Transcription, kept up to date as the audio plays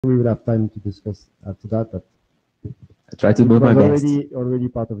We will have time to discuss after that, but I try to do my best. Already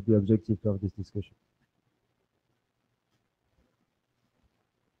part of the objective of this discussion.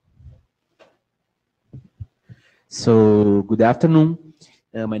 So good afternoon.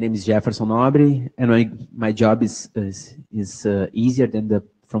 My name is Jefferson Nobre, and my job is easier than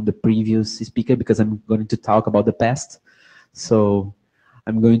from the previous speaker because I'm going to talk about the past. So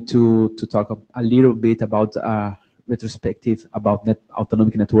I'm going to talk a little bit about retrospective about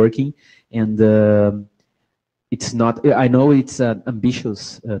autonomic networking, and it's not. I know it's an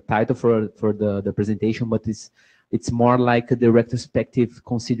ambitious title for the presentation, but it's more like the retrospective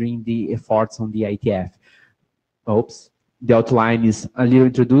considering the efforts on the IETF. Oops. The outline is a little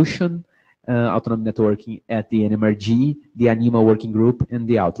introduction, autonomic networking at the NMRG, the ANIMA working group, and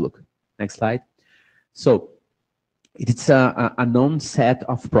the outlook. Next slide. So it's a known set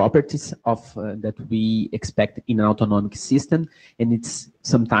of properties that we expect in an autonomic system, and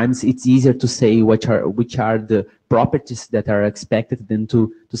sometimes it's easier to say which are the properties that are expected than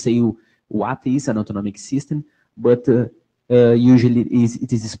to say what is an autonomic system. But usually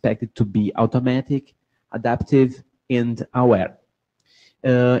it is expected to be automatic, adaptive, and aware.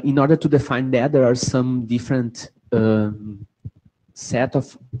 In order to define that, there are some different set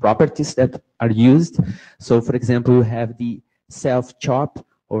of properties that are used. So, for example, we have the self-chop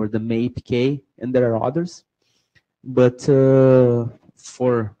or the MAPK, and there are others. But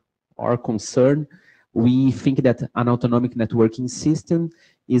for our concern, we think that an autonomic networking system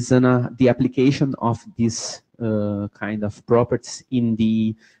is the application of this kind of properties in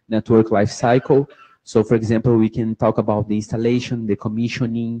the network lifecycle. So, for example, we can talk about the installation, the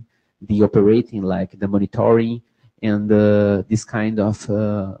commissioning, the operating, like the monitoring, and this kind of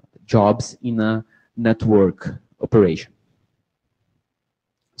jobs in a network operation.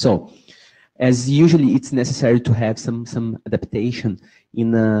 So, as usually, it's necessary to have some adaptation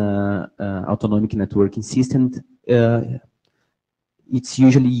in autonomic networking system. It's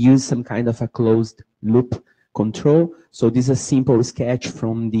usually used some kind of a closed loop control. So this is a simple sketch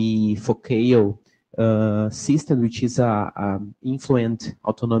from the Focal system, which is a influent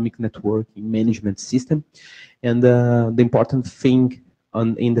autonomic networking management system. And the important thing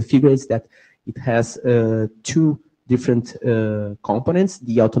in the figure is that it has two different components: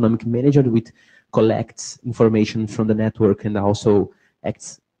 the autonomic manager, which collects information from the network and also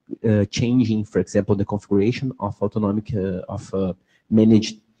acts changing, for example, the configuration of autonomic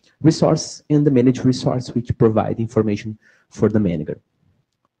managed resource, and the managed resource which provide information for the manager.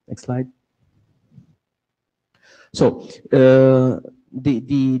 Next slide. So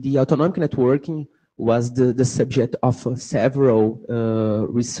the autonomic networking was the subject of several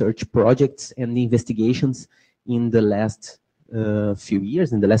research projects and investigations in the last few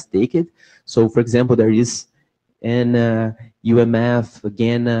years, in the last decade. So, for example, there is UMF,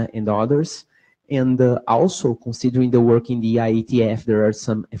 GANA, and others. And also, considering the work in the IETF, there are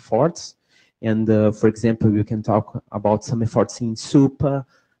some efforts. And for example, we can talk about some efforts in SUPA,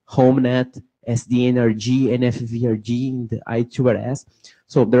 HomeNet, SDNRG, NFVRG, and the I2RS.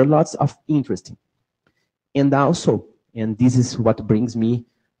 So there are lots of interesting. And also, and this is what brings me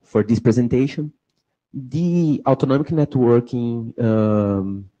for this presentation, the autonomic networking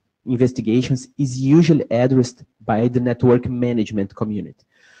investigations is usually addressed by the network management community.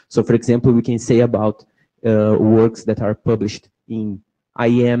 So, for example, we can say about works that are published in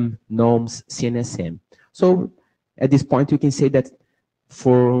IEM, NOMS, CNSM. So, at this point, we can say that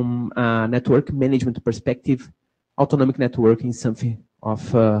from a network management perspective, autonomic networking is something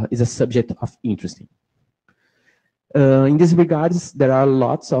is a subject of interest. In this regards, there are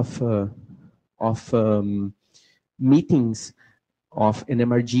lots of meetings of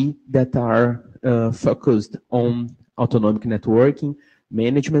NMRG that are focused on autonomic networking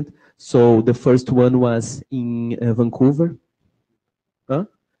management. So the first one was in Vancouver. Huh?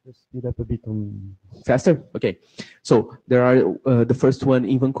 Just speed up a bit on... Faster? Okay. So there are the first one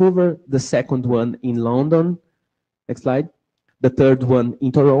in Vancouver, the second one in London. Next slide. The third one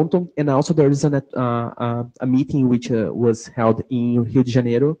in Toronto, and also there is a meeting which was held in Rio de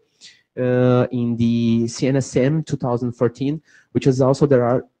Janeiro in the CNSM 2014, which is also there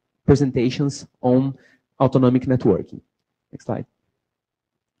are presentations on autonomic networking. Next slide.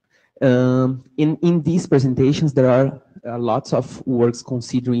 In these presentations, there are lots of works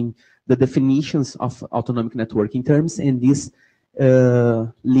considering the definitions of autonomic networking terms, and this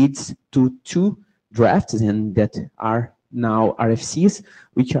leads to two drafts, and that are now RFCs,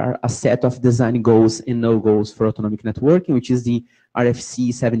 which are a set of design goals and no goals for autonomic networking, which is the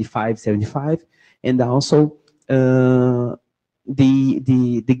RFC 7575, and also the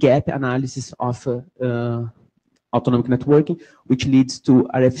gap analysis of autonomic networking, which leads to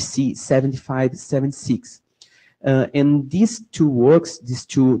RFC 7576. And these two works, these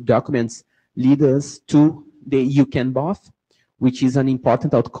two documents, lead us to the UCAN-BOF, which is an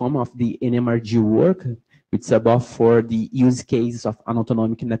important outcome of the NMRG work. It's about for the use cases of an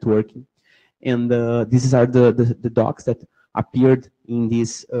autonomic networking. And these are the docs that appeared in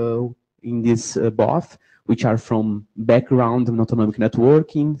this BOF, which are from background on autonomic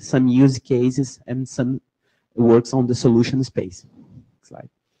networking, some use cases, and some works on the solution space. Slide.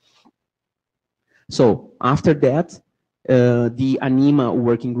 So after that, the ANIMA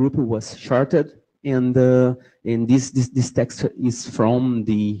working group was charted, and this text is from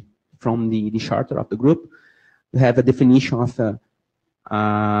the charter of the group. We have a definition of the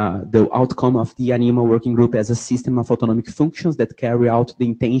outcome of the ANIMA working group as a system of autonomic functions that carry out the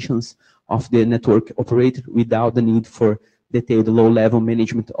intentions of the network operator without the need for detailed low-level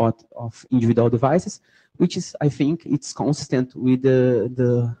management of individual devices, which is, I think, it's consistent with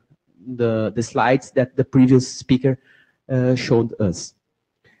the slides that the previous speaker showed us.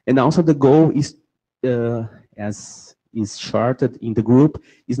 And also the goal is, as is charted in the group,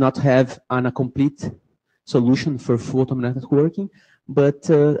 is not to have a complete solution for full autonomic networking, but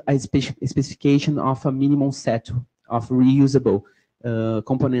a specification of a minimum set of reusable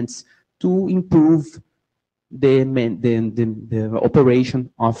components to improve the operation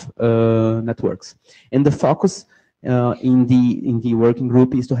of networks. And the focus in the working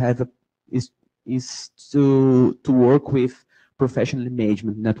group is to have to work with professional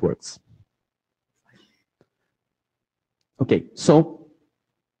management networks. Okay, so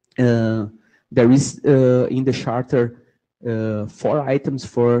there is in the charter 4 items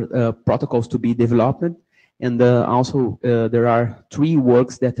for protocols to be developed, and also there are 3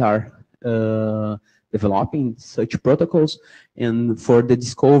 works that are developing such protocols. And for the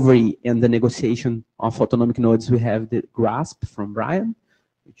discovery and the negotiation of autonomic nodes, we have the GRASP from Brian,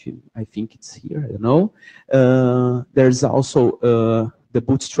 which I think it's here, I don't know. There's also the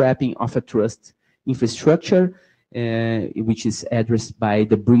bootstrapping of a trust infrastructure, which is addressed by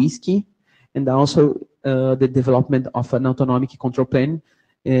the Brisky, and also the development of an autonomic control plane,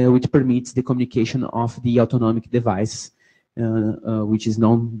 which permits the communication of the autonomic device, which is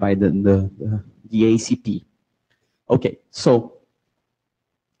known by the ACP. Okay, so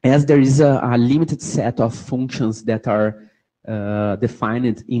as there is a limited set of functions that are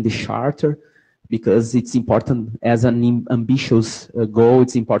defined in the charter, because it's important as an ambitious goal,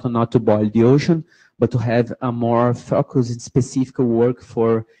 it's important not to boil the ocean, but to have a more focused, specific work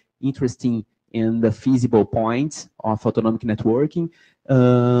for interesting and feasible points of autonomic networking.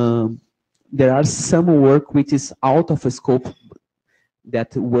 There are some work which is out of scope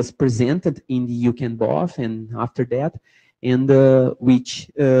that was presented in the UCAN-BOF and after that, and which,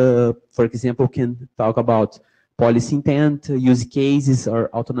 for example, can talk about policy intent, use cases, or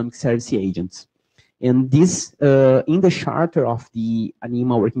autonomic service agents. And this, in the charter of the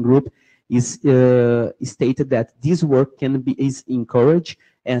ANIMA working group, is stated that this work is encouraged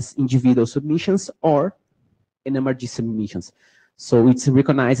as individual submissions or NMRG submissions. So it's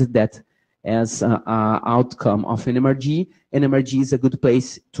recognized that as an outcome of NMRG is a good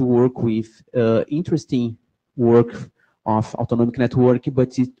place to work with interesting work of autonomic networking,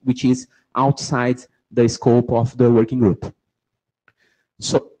 but which is outside the scope of the working group.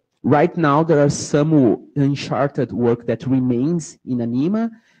 So right now there are some uncharted work that remains in ANIMA,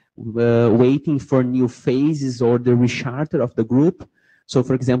 waiting for new phases or the recharter of the group. So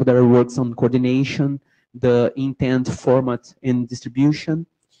for example, there are works on coordination, the intent, format, and distribution.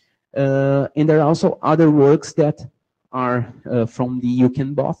 And there are also other works that are from the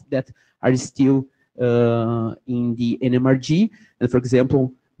UCAN-BOF that are still in the NMRG. And for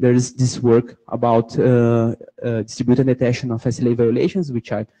example, there is this work about distributed detection of SLA violations,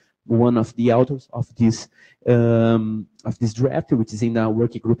 which are one of the authors of this draft, which is in our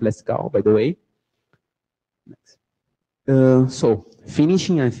working group Let's Go, by the way. Next. So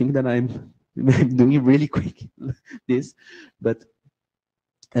finishing, I think that I'm doing really quick this, but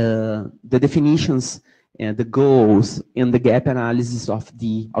the definitions and the goals and the gap analysis of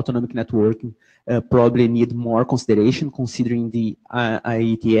the autonomic networking probably need more consideration considering the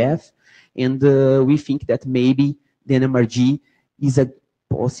IETF, and we think that maybe the NMRG is a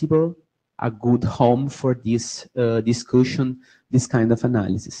good home for this discussion, this kind of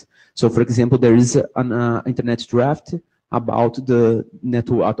analysis. So for example, there is an internet draft about the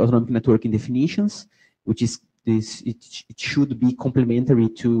autonomic networking definitions, which is it should be complementary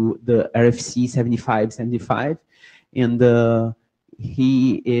to the RFC 7575, and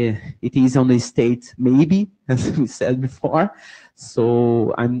it is on the state maybe, as we said before.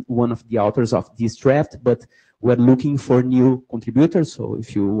 So I'm one of the authors of this draft, but we're looking for new contributors. So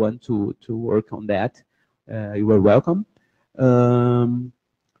if you want to work on that, you are welcome. And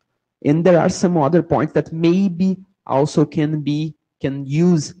there are some other points that maybe also can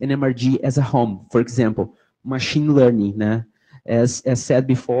use NMRG as a home. For example, machine learning. Né? As said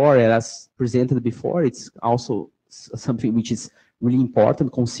before, as presented before, it's also something which is really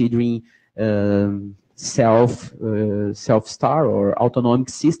important considering self-star or autonomic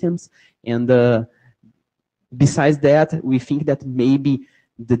systems. And besides that, we think that maybe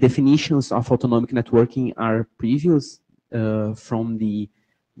the definitions of autonomic networking are previous from the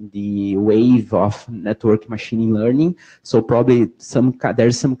wave of network machine learning. So probably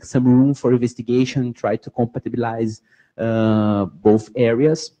there's some room for investigation, try to compatibilize both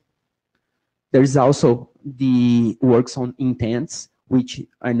areas. There's also the works on intents, which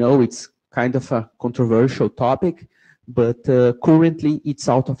I know it's kind of a controversial topic, but currently it's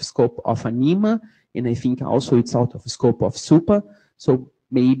out of scope of ANIMA, and I think also it's out of scope of SUPA. So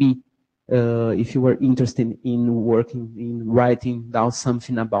maybe if you were interested in writing down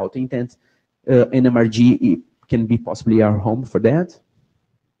something about intent, NMRG can be possibly our home for that.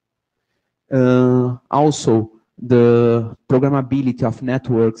 Also, the programmability of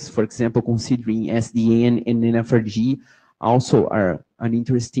networks, for example, considering SDN and NMRG, also are an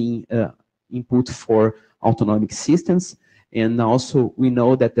interesting input for autonomic systems. And also, we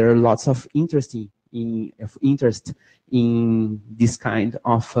know that there are lots of interest in this kind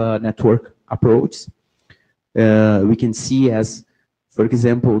of network approach. We can see as, for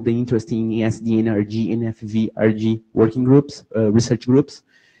example, the interest in SDNRG and FVRG working groups, research groups,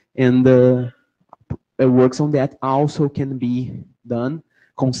 and works on that also can be done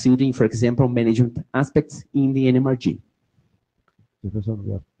considering, for example, management aspects in the NMRG. I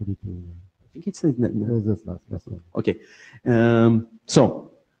think it's the last one. Okay.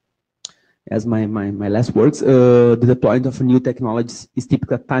 So, as my last words, the deployment of new technologies is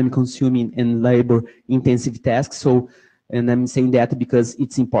typically time-consuming and labor-intensive task. So, and I'm saying that because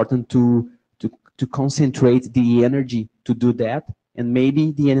it's important to concentrate the energy to do that, and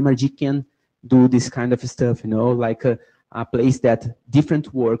maybe the NMRG can do this kind of stuff, you know, like a place that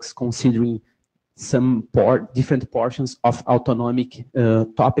different works considering some different portions of autonomic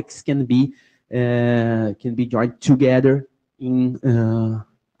topics can be joined together in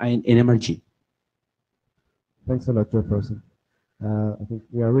NMRG. Thanks a lot, Jefferson. I think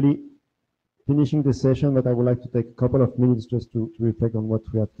we are really finishing the session, but I would like to take a couple of minutes just to reflect on what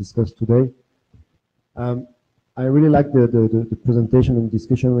we have discussed today. I really like the presentation and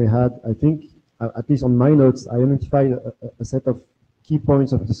discussion we had. I think, at least on my notes, I identified a set of key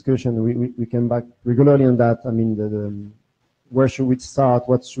points of discussion. We came back regularly on that. I mean, where should we start?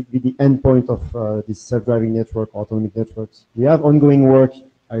 What should be the end point of this self-driving network, autonomic networks? We have ongoing work,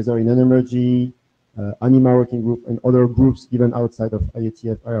 either in NMRG, ANIMA working group, and other groups even outside of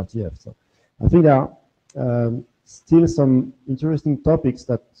IETF, IRTF. So I think there are still some interesting topics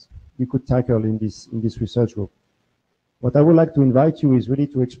that we could tackle in this research group. What I would like to invite you is really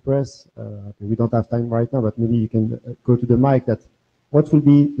to express, we don't have time right now, but maybe you can go to the mic, that what will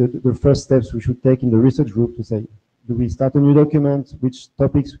be the first steps we should take in the research group to say, do we start a new document, which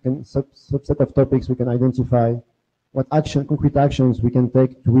topics we can, subset of topics we can identify, what concrete actions we can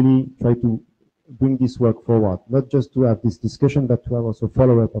take to really try to bring this work forward, not just to have this discussion, but to have also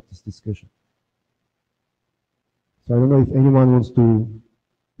follow-up of this discussion. So I don't know if anyone wants to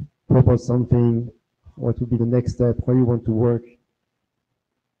propose something. What would be the next step? How you want to work?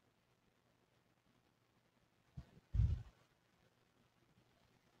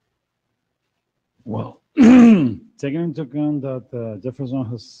 Well, taking into account that Jefferson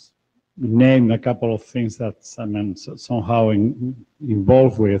has named a couple of things that I'm somehow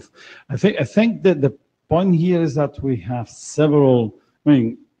involved with, I think that the point here is that we have several,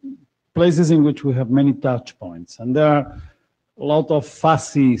 places in which we have many touch points, and there are a lot of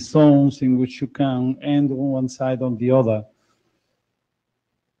fuzzy zones in which you can end on one side or the other.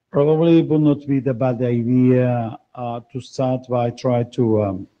 Probably it would not be the bad idea to start by trying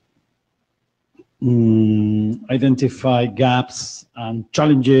to identify gaps and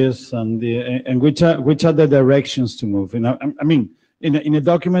challenges and which are the directions to move. In a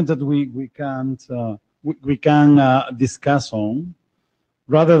document that we can discuss on,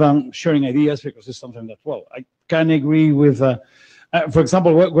 rather than sharing ideas, because it's something that, well, I can agree with, for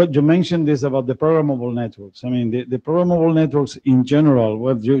example, what you mentioned is about the programmable networks. I mean, the programmable networks in general,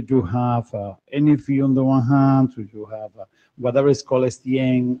 where you have NFV on the one hand, you have whatever is called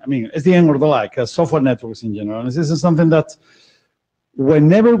SDN, SDN or the like, software networks in general. And this is something that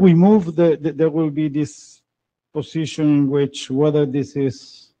whenever we move, there will be this position in which, whether this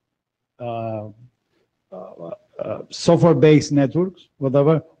is software-based networks,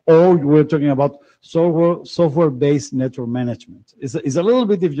 whatever, or we're talking about software-based network management. It's a little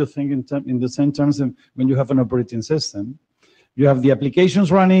bit, if you think in the same terms, when you have an operating system, you have the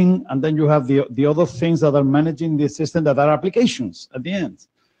applications running, and then you have the other things that are managing the system that are applications at the end.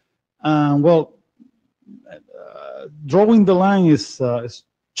 Well, drawing the line is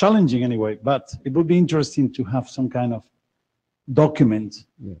challenging anyway, but it would be interesting to have some kind of document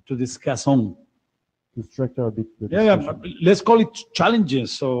to discuss on. To structure a bit the Yeah, discussion. let's call it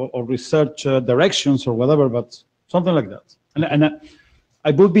challenges or research directions or whatever, but something like that. And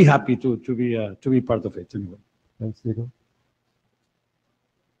I would be happy to be part of it anyway. Thanks, Diego.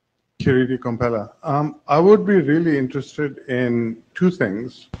 Kiriti Kompella. I would be really interested in two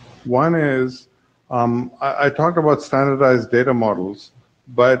things. One is, I talked about standardized data models,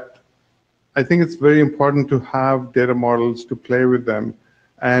 but I think it's very important to have data models to play with them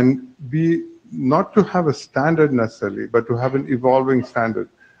and not to have a standard necessarily, but to have an evolving standard.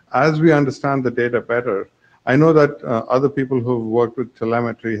 As we understand the data better, I know that other people who've worked with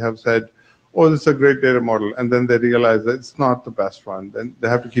telemetry have said, oh, this is a great data model, and then they realize that it's not the best one, then they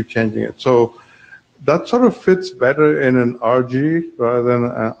have to keep changing it. So that sort of fits better in an RG rather than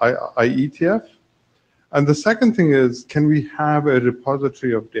an IETF. And the second thing is, can we have a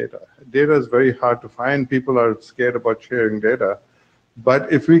repository of data? Data is very hard to find. People are scared about sharing data.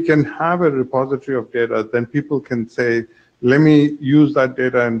 But if we can have a repository of data, then people can say, let me use that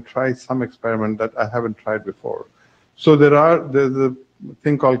data and try some experiment that I haven't tried before. So there's a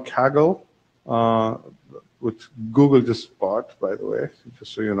thing called Kaggle, which Google just bought, by the way,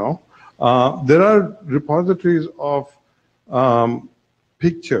 just so you know. There are repositories of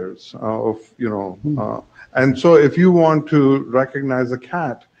pictures and so if you want to recognize a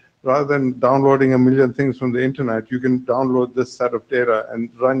cat, rather than downloading a million things from the internet, you can download this set of data and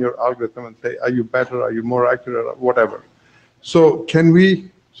run your algorithm and say, are you better, are you more accurate, or whatever. So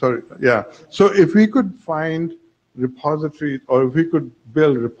so if we could find repositories, or if we could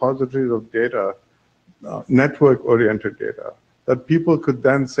build repositories of data, network-oriented data, that people could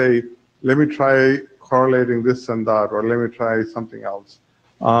then say, let me try correlating this and that, or let me try something else.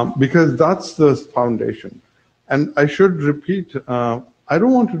 Because that's the foundation. And I should repeat, I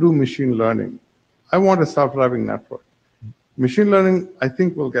don't want to do machine learning. I want a self-driving network. Machine learning, I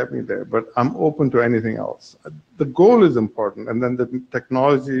think, will get me there, but I'm open to anything else. The goal is important, and then the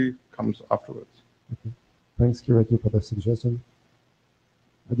technology comes afterwards. Okay. Thanks, Kiriti, for the suggestion.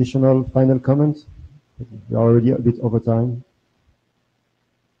 Additional final comments? We're already a bit over time.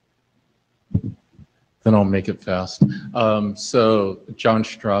 Then I'll make it fast. So John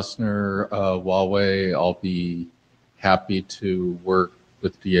Strassner, Huawei, I'll be happy to work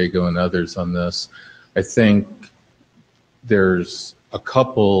with Diego and others on this. I think there's a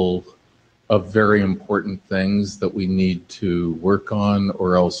couple of very important things that we need to work on,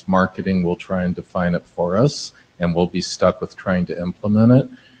 or else marketing will try and define it for us, and we'll be stuck with trying to implement it.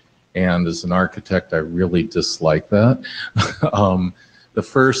 And as an architect, I really dislike that. The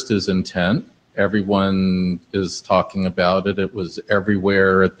first is intent. Everyone is talking about it. It was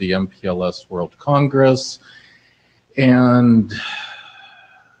everywhere at the MPLS World Congress. And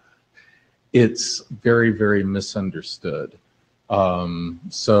it's very, very misunderstood.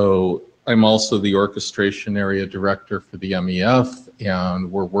 So I'm also the orchestration area director for the MEF,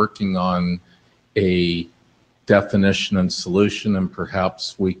 and we're working on a definition and solution, and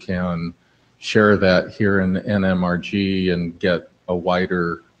perhaps we can share that here in NMRG and get a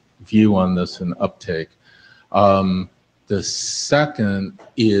wider view on this and uptake. The second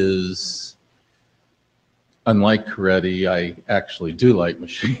is, unlike Coretti, I actually do like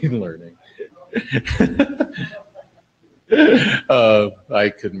machine learning. I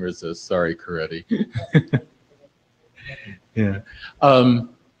couldn't resist. Sorry, Coretti. Yeah.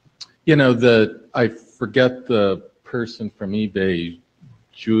 You know, I forget the person from eBay,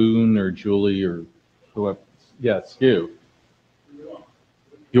 June or Julie or whoever. Yes, you.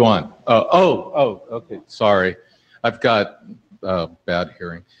 Yuan. Oh, okay. Sorry. I've got bad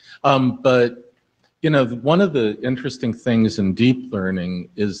hearing. But, you know, one of the interesting things in deep learning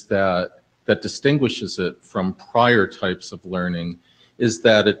is that distinguishes it from prior types of learning is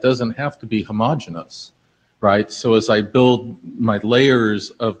that it doesn't have to be homogeneous, right? So as I build my layers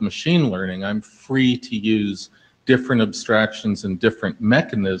of machine learning, I'm free to use different abstractions and different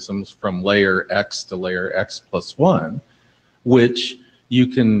mechanisms from layer X to layer X plus 1, which you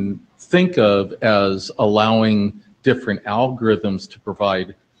can think of as allowing different algorithms to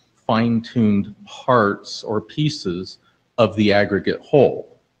provide fine-tuned parts or pieces of the aggregate whole.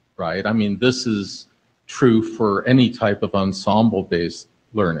 Right? I mean, this is true for any type of ensemble-based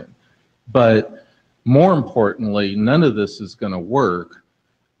learning. But More importantly, none of this is going to work,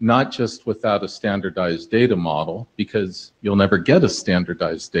 not just without a standardized data model, because you'll never get a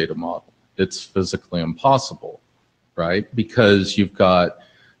standardized data model. It's physically impossible, right? Because you've got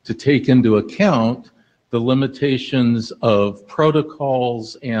to take into account the limitations of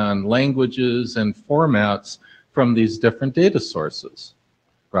protocols and languages and formats from these different data sources,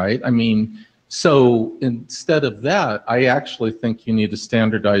 right? I mean, so instead of that, I actually think you need a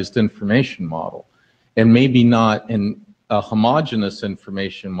standardized information model, and maybe not in a homogeneous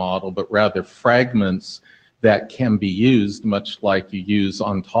information model, but rather fragments that can be used, much like you use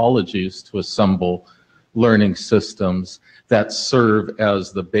ontologies to assemble learning systems that serve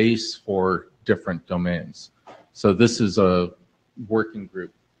as the base for different domains. So this is a working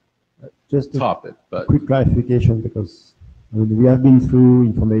group Just a topic, but quick clarification, because I mean, we have been through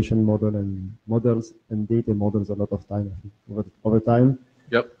information models and data models a lot of time, I think, over time.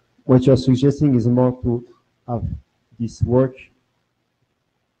 yep. What you're suggesting is more to have this work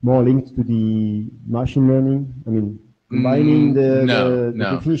more linked to the machine learning. I mean, combining the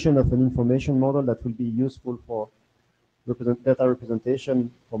definition of an information model that will be useful for data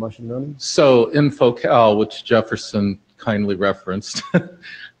representation for machine learning. So in FOCAL, which Jefferson kindly referenced,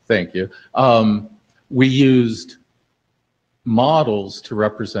 thank you, we used models to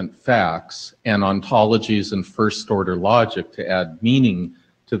represent facts and ontologies and first order logic to add meaning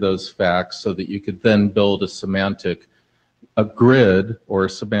to those facts so that you could then build a grid or a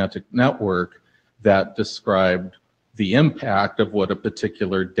semantic network that described the impact of what a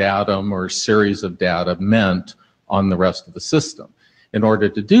particular datum or series of data meant on the rest of the system. In order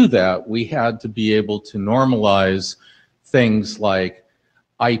to do that, we had to be able to normalize things like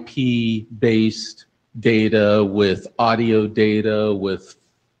IP-based data with audio data, with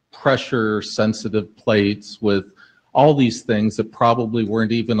pressure-sensitive plates, with all these things that probably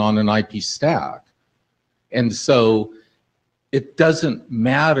weren't even on an IP stack. And so it doesn't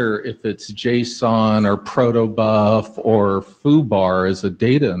matter if it's JSON or protobuf or foobar as a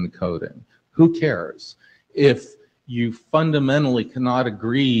data encoding. Who cares? If you fundamentally cannot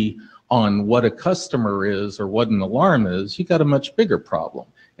agree on what a customer is or what an alarm is, you got a much bigger problem.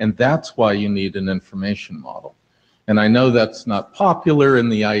 And that's why you need an information model. And I know that's not popular in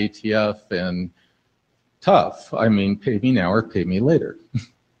the IETF and tough. I mean, pay me now or pay me later.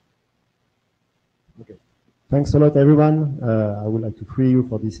 Okay. Thanks a lot, everyone. I would like to free you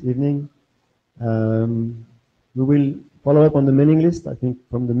for this evening. We will follow up on the mailing list. I think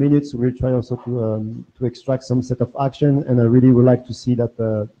from the minutes, we'll try also to extract some set of action. And I really would like to see that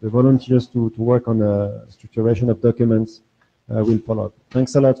the volunteers to work on the structuration of documents will follow up.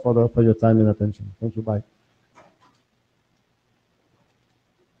 Thanks a lot for your time and attention. Thank you. Bye.